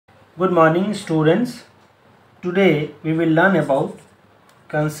Good morning students. Today we will learn about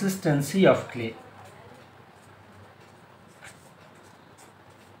consistency of clay.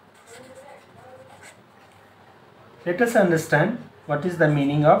 Let us understand what is the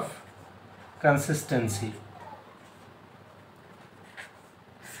meaning of consistency.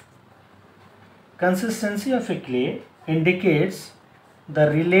 Consistency of a clay indicates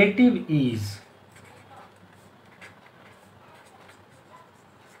the relative ease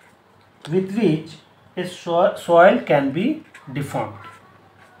with which a soil can be deformed.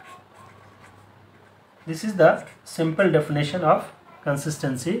 This is the simple definition of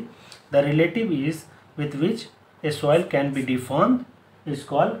consistency. The relative ease with which a soil can be deformed is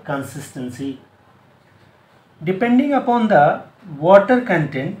called consistency. Depending upon the water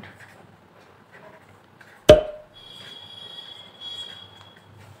content,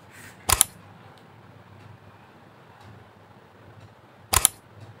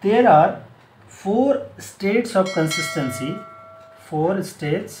 there are 4 states of consistency, 4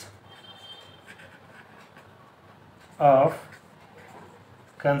 states of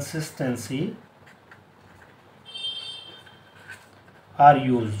consistency are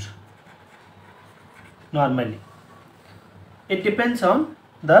used normally. It depends on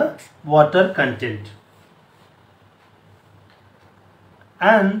the water content,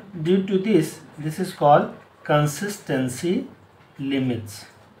 and due to this is called consistency limits.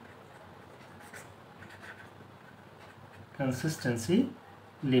 Consistency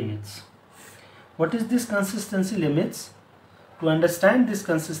limits. What is this consistency limits? To understand this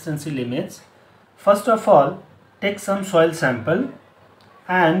consistency limits, first of all, take some soil sample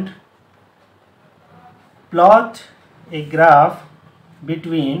and plot a graph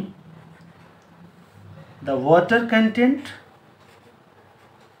between the water content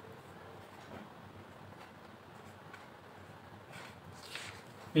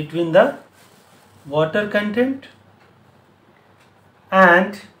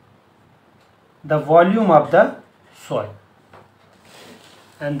and the volume of the soil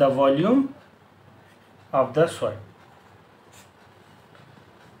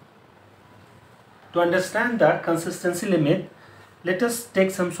To understand the consistency limit, let us take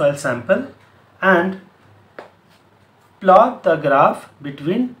some soil sample and plot the graph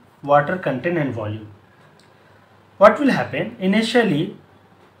between water content and volume. What will happen? Initially,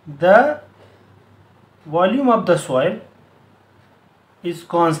 the volume of the soil is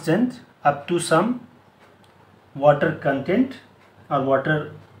constant up to some water content or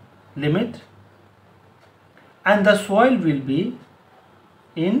water limit, and the soil will be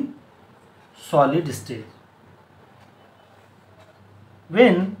in solid state.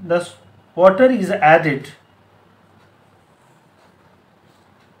 When the water is added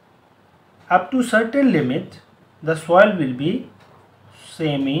up to certain limit, the soil will be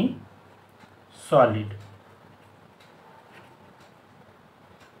semi-solid.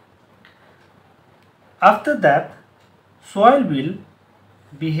 After that, soil will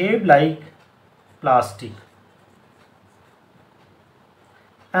behave like plastic,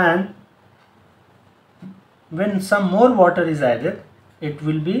 and when some more water is added, it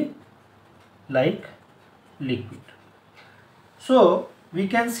will be like liquid. So we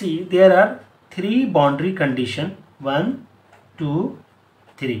can see there are 3 boundary conditions, 1, 2,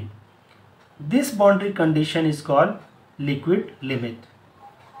 3. This boundary condition is called liquid limit.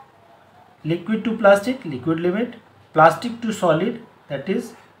 Liquid to plastic, liquid limit. Plastic to solid, that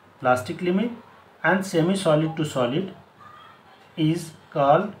is plastic limit. And semi-solid to solid is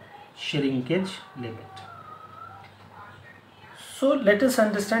called shrinkage limit. So let us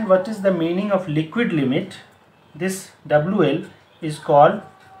understand what is the meaning of liquid limit. This WL is called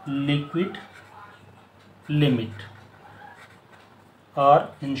liquid limit, or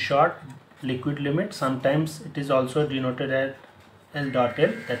in short liquid limit. Sometimes it is also denoted as L.L,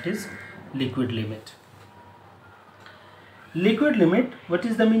 that is liquid limit. Liquid limit, what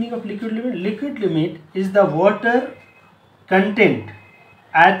is the meaning of liquid limit? Liquid limit is the water content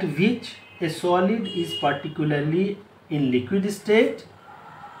at which a solid is particularly in liquid state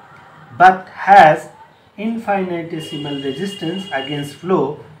but has infinitesimal resistance against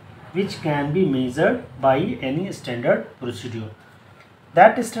flow, which can be measured by any standard procedure.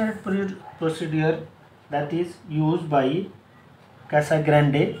 That standard procedure that is used by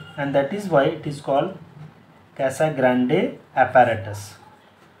Casagrande, and that is why it is called Casagrande apparatus.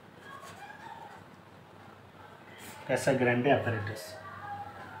 Casagrande apparatus.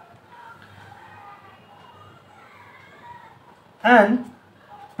 And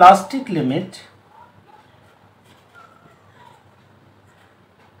plastic limit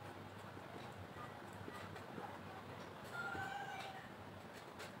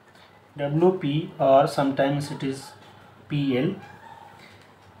WP, or sometimes it is PL.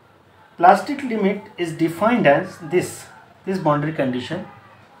 Plastic limit is defined as this boundary condition.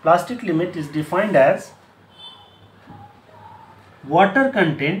 Plastic limit is defined as water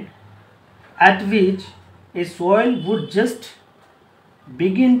content at which a soil would just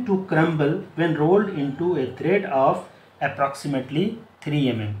begin to crumble when rolled into a thread of approximately 3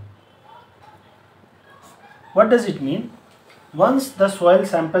 mm. What does it mean? Once the soil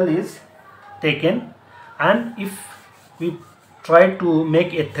sample is taken, and if we try to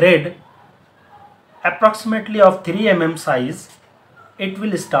make a thread approximately of 3 mm size, it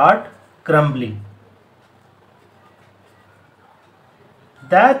will start crumbling.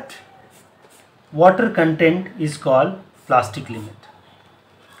 That water content is called plastic limit.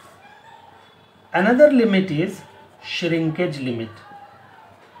 Another limit is shrinkage limit.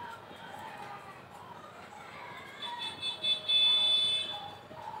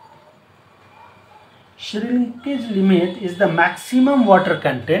 Shrinkage limit is the maximum water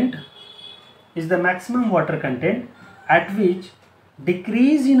content at which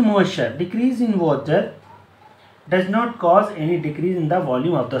decrease in water does not cause any decrease in the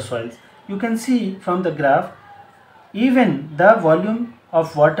volume of the soils. You can see from the graph, even the volume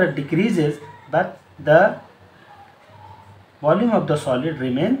of water decreases, but the volume of the solid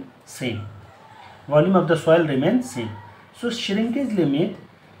remains same. So shrinkage limit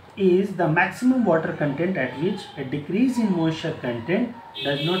is the maximum water content at which a decrease in moisture content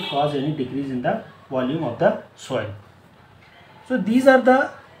does not cause any decrease in the volume of the soil. So these are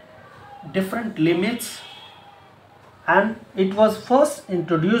the different limits, and it was first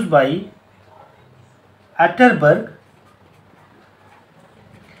introduced by Atterberg,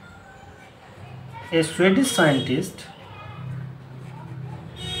 a Swedish scientist,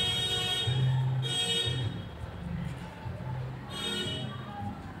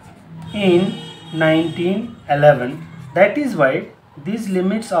 in 1911. That is why these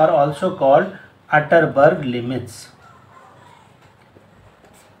limits are also called Atterberg limits.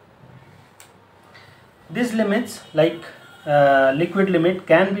 These limits, like liquid limit,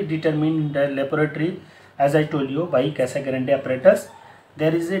 can be determined in the laboratory, as I told you, by Casagrande apparatus.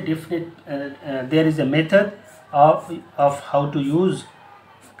 There is a method of how to use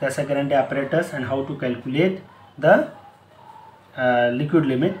Casagrande apparatus and how to calculate the liquid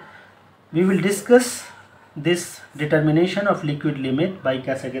limit. We will discuss this determination of liquid limit by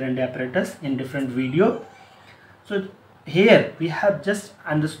Casagrande apparatus in different video. So here we have just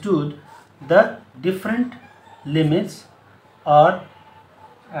understood the different limits or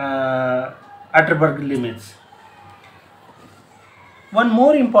Atterberg limits. One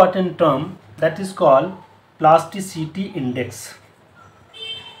more important term, that is called plasticity index.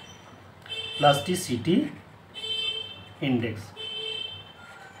 Plasticity index,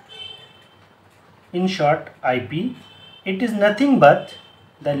 in short IP. It is nothing but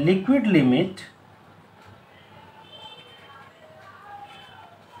the liquid limit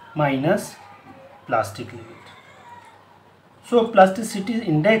minus plastic limit. So plasticity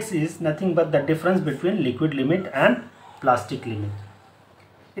index is nothing but the difference between liquid limit and plastic limit.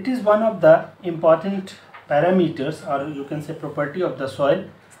 It is one of the important parameters, or you can say property, of the soil,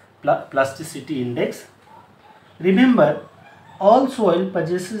 plasticity index. Remember, all soil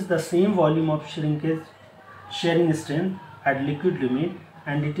possesses the same volume of shearing strength at liquid limit,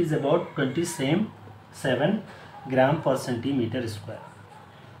 and it is about 27 gram per centimeter square.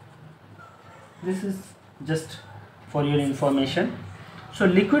 This is just for your information. So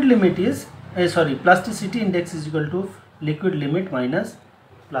liquid limit is plasticity index is equal to liquid limit minus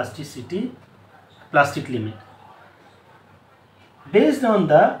plastic limit. Based on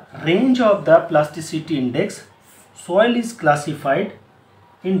the range of the plasticity index, soil is classified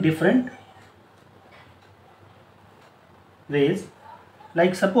in different ways.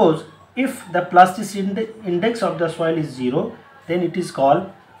 Like suppose if the plasticity index of the soil is 0, then it is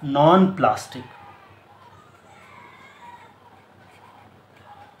called non-plastic.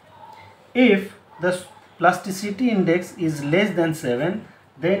 If the plasticity index is less than 7,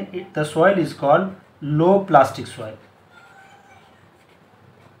 then the soil is called low plastic soil.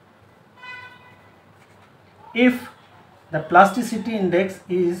 If the plasticity index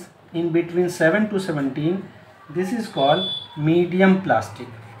is in between 7 to 17, this is called medium plastic.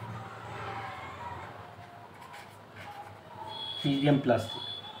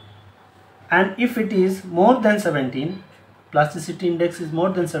 And if it is more than 17, plasticity index is more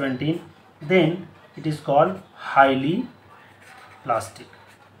than 17, then it is called highly plastic.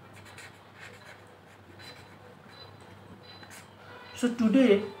 So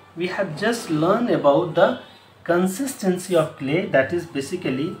today we have just learned about the consistency of clay, that is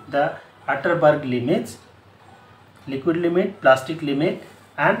basically the Atterberg limits, liquid limit, plastic limit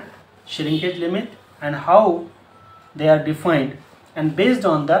and shrinkage limit, and how they are defined, and based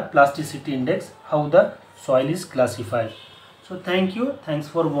on the plasticity index how the soil is classified. So thank you, thanks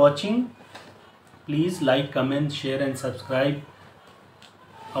for watching. Please like, comment, share and subscribe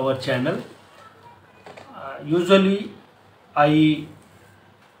our channel. Usually I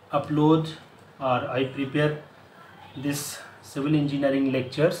upload or I prepare this civil engineering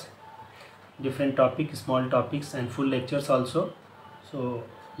lectures, different topics, small topics and full lectures also. So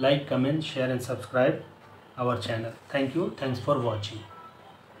like, comment, share and subscribe our channel. Thank you, thanks for watching.